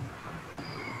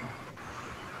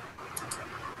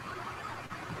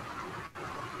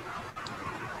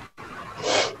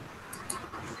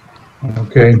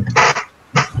 Okay.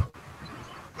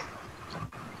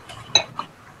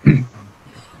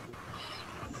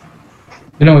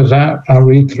 You know, as I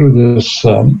read through this,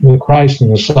 the Christ in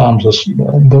the Psalms, this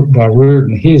book by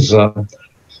Reardon, he's a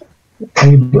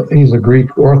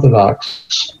Greek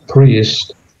Orthodox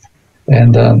priest,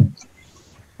 and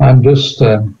I'm just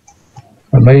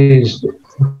amazed.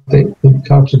 He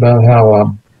talks about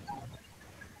how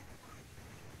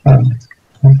I'm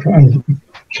trying to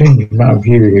change my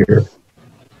view here.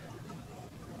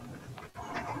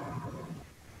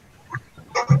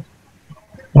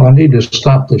 Well, I need to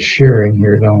stop the sharing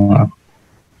here, don't I?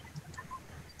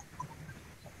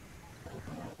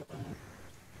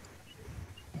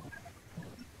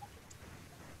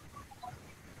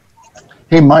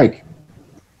 Hey, Mike.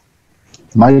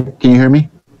 Mike, can you hear me?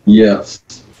 Yes.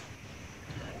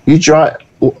 You drive.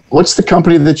 What's the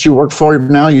company that you work for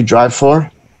now? You drive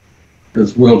for?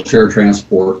 It's wheelchair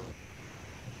transport.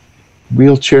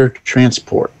 Wheelchair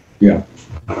transport. Yeah.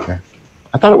 Okay.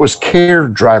 I thought it was Care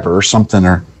Driver or something,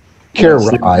 or Care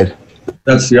Ride.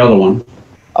 That's the other one.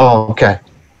 Oh, okay.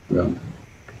 Yeah.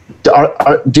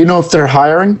 Do you know if they're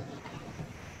hiring?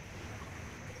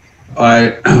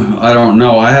 I don't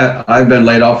know. I've been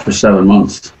laid off for 7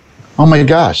 months. Oh my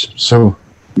gosh. So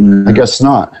I guess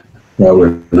not.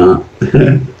 Probably not.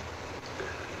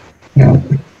 Yeah.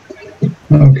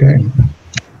 Okay.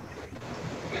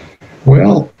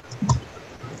 Well,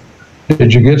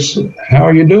 how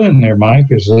are you doing there, Mike?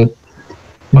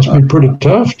 Must be pretty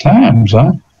tough times,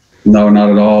 huh? No, not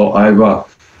at all. I'm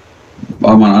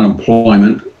on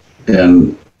unemployment,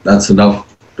 and that's enough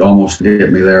almost to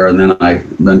get me there. And then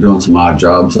I've been doing some odd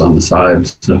jobs on the side,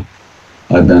 so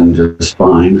I've been just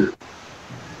fine.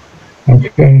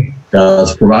 Okay.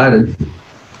 God's provided.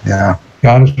 Yeah.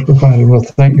 God has provided. Well,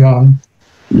 thank God.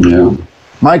 Yeah.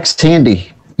 Mike's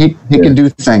handy. He can do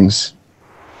things.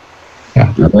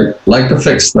 I like to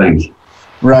fix things.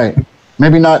 Right.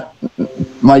 Maybe not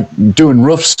like doing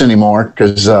roofs anymore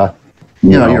because you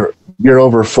know you're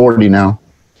over 40 now.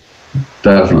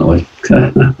 Definitely.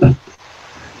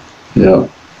 Yeah.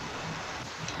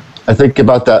 I think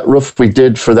about that roof we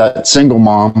did for that single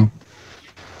mom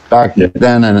back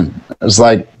then, and it was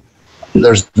like,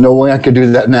 there's no way I could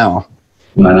do that now.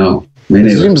 I know. Me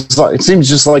neither. It seems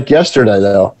just like yesterday,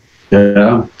 though.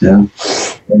 Yeah.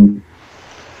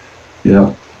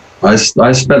 Yeah. I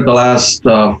spent the last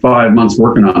 5 months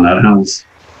working on that house.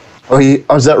 Oh,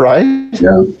 is that right?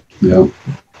 Yeah.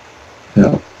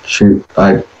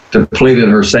 I depleted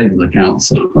her savings account,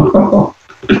 so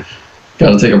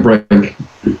got to take a break.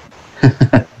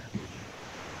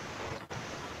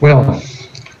 Well,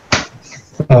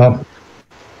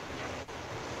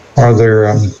 are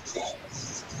there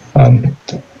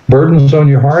burdens on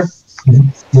your heart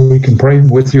we can pray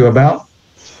with you about?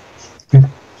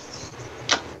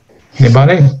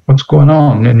 Anybody? What's going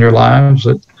on in your lives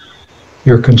that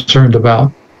you're concerned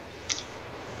about?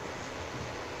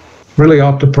 Really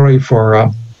ought to pray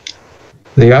for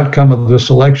the outcome of this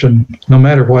election, no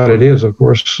matter what it is. Of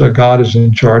course, God is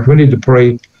in charge. We need to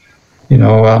pray,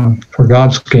 for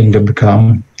God's kingdom to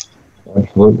come.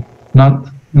 Absolutely.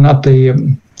 Not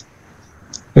the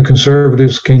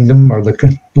conservatives' kingdom or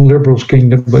the liberals'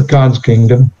 kingdom, but God's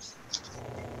kingdom.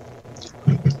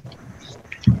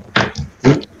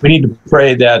 We need to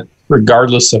pray that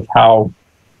regardless of how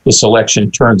this election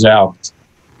turns out,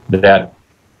 that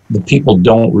the people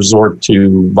don't resort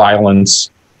to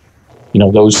violence.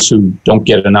 Those who don't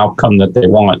get an outcome that they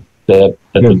want, that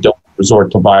they don't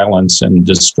resort to violence and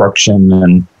destruction.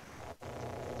 And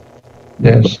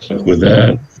yes, with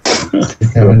that,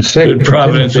 good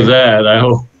providence with that. I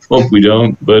hope we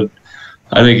don't, but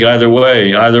I think either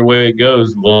way it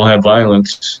goes, we'll have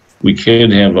violence. We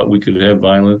could have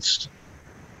violence.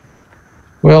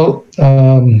 Well,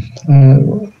 I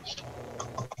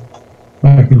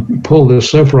can pull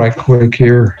this up right quick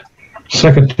here.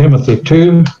 2 Timothy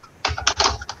 2.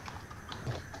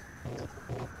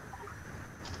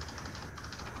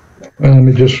 Let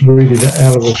me just read it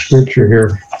out of the scripture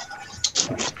here.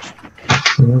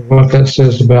 What that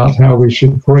says about how we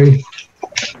should pray.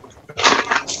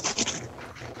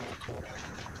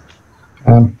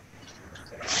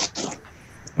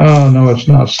 Oh, no, it's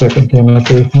not 2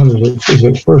 Timothy. What is it? Is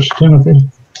it 1 Timothy?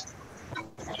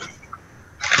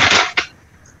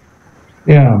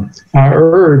 Yeah, I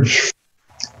urge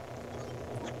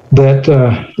that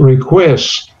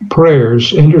requests,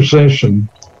 prayers, intercession,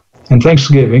 and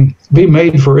thanksgiving be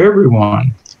made for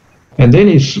everyone. And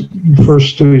then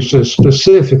verse 2, he says,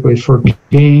 specifically for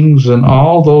kings and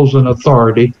all those in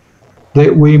authority,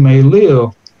 that we may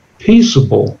live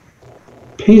peaceable,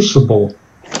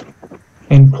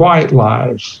 and quiet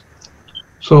lives.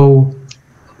 So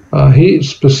he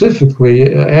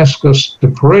specifically asks us to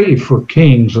pray for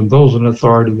kings and those in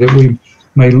authority, that we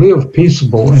may live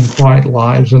peaceable and quiet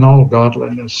lives in all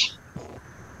godliness.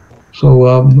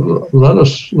 So let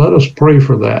us pray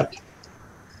for that.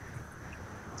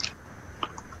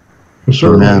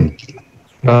 Certainly,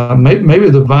 maybe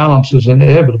the violence is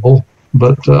inevitable,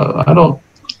 but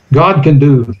God can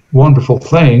do wonderful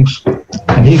things,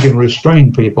 and He can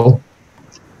restrain people.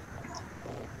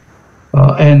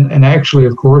 And actually,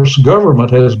 of course,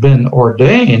 government has been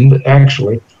ordained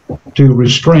actually to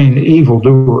restrain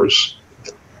evildoers.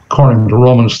 According to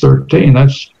Romans 13,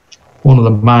 that's one of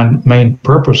the main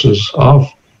purposes of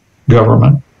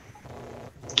government.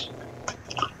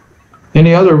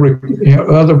 Any other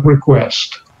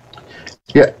request?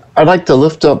 Yeah, I'd like to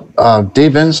lift up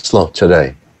Dave Enslow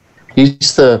today.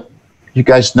 You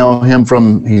guys know him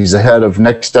he's the head of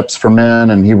Next Steps for Men,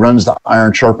 and he runs the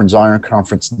Iron Sharpens Iron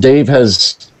conference. Dave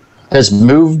has has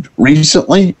moved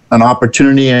recently. An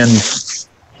opportunity in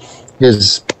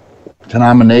his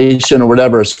denomination or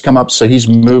whatever has come up, so he's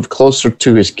moved closer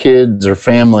to his kids or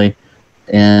family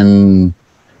in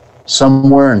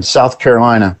somewhere in South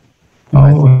Carolina.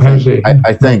 Oh, has he?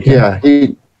 I think, Okay. yeah.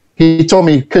 He told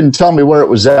me he couldn't tell me where it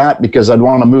was at because I'd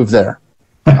want to move there.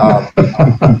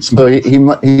 So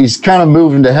he's kind of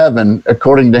moving to heaven,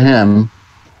 according to him.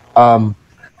 But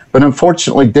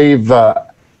unfortunately, Dave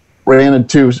ran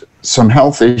into some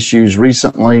health issues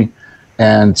recently,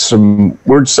 and some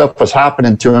weird stuff was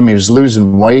happening to him. He was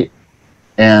losing weight,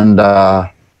 and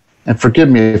forgive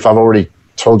me if I've already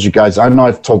told you guys. I know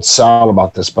I've told Sal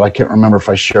about this, but I can't remember if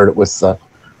I shared it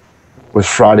with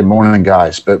Friday morning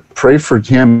guys. But pray for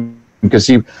him because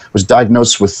he was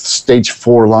diagnosed with stage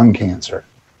 4 lung cancer.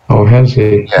 Oh, has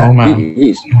he? Yeah, Oh, man.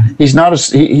 he's not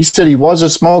he said he was a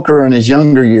smoker in his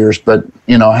younger years, but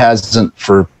hasn't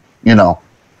for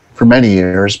many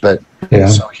years. But Yeah.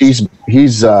 so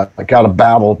he's got a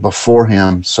battle before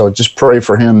him. So just pray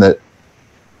for him that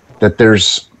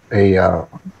there's a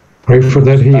Pray for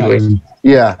that healing.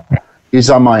 yeah. He's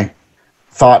on my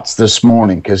thoughts this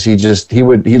morning because he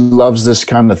loves this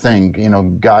kind of thing.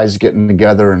 Guys getting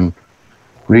together and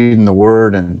reading the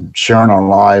Word and sharing our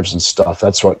lives and stuff.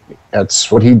 That's what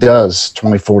he does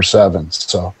 24/7.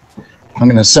 So I'm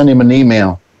going to send him an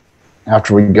email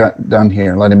after we got done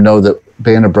here. Let him know that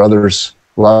Band of Brothers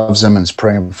loves him and is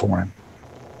praying for him.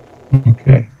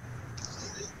 Okay.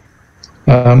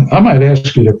 I might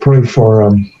ask you to pray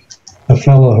for a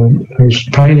fellow who's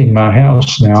painting my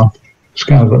house now. He's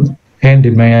kind of a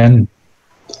handyman,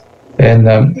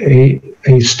 and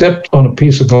he stepped on a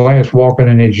piece of glass walking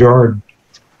in his yard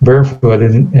barefoot,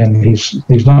 and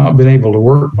he's not been able to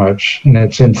work much, and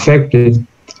it's infected.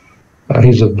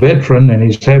 He's a veteran, and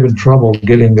he's having trouble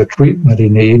getting the treatment he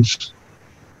needs.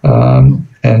 I'm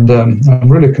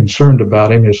really concerned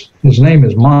about him. His name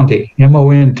is Monte,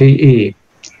 Monte.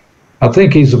 I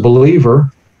think he's a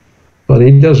believer, but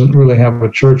he doesn't really have a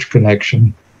church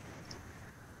connection.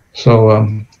 So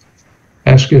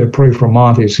ask you to pray for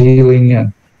Monte's healing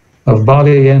and of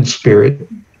body and spirit.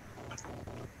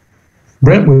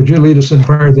 Brent, would you lead us in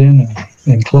prayer then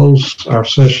and close our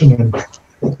session and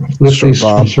lift Sure, these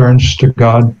Bob. concerns to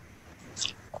God?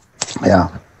 Yeah.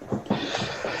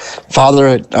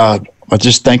 Father, I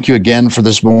just thank you again for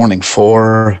this morning,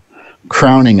 for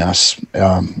crowning us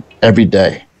every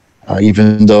day.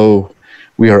 Even though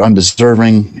we are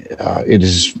undeserving, it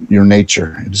is your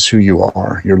nature. It is who you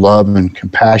are. Your love and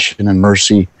compassion and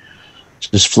mercy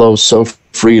just flows so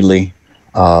freely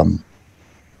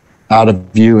out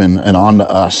of you and onto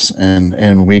us.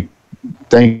 And we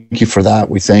thank you for that.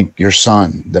 We thank your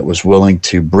Son that was willing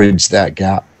to bridge that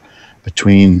gap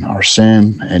between our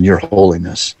sin and your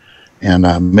holiness. And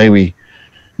may we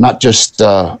not just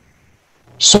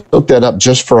soak that up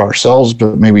just for ourselves,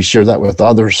 but may we share that with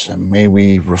others, and may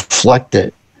we reflect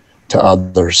it to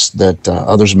others, that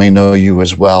others may know you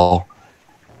as well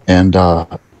and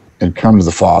come to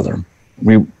the Father.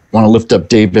 We want to lift up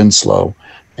Dave Inslow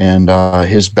and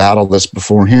his battle that's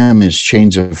before him, his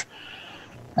change of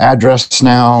address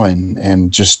now,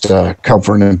 and just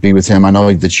comfort and be with him. I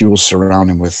know that you will surround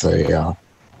him with a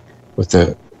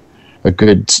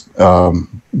good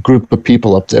group of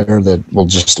people up there that will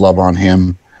just love on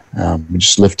him. We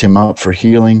just lift him up for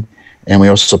healing, and we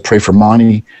also pray for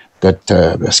Monty that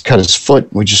has cut his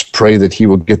foot. We just pray that he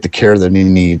will get the care that he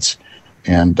needs,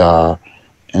 and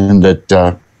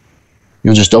that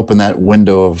you'll just open that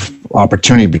window of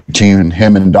opportunity between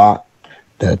him and Doc,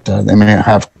 that they may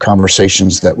have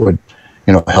conversations that would,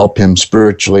 help him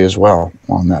spiritually as well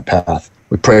on that path.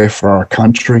 We pray for our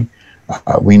country.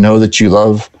 We know that you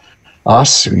love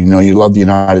us. We know you love the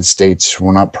United States.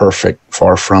 We're not perfect,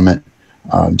 far from it.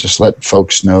 Just let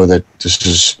folks know that this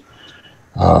is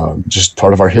just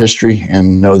part of our history,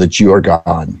 and know that you are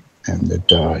God, and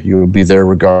that you will be there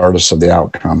regardless of the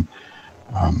outcome.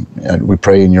 And we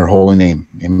pray in your holy name.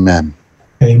 Amen.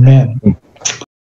 Amen.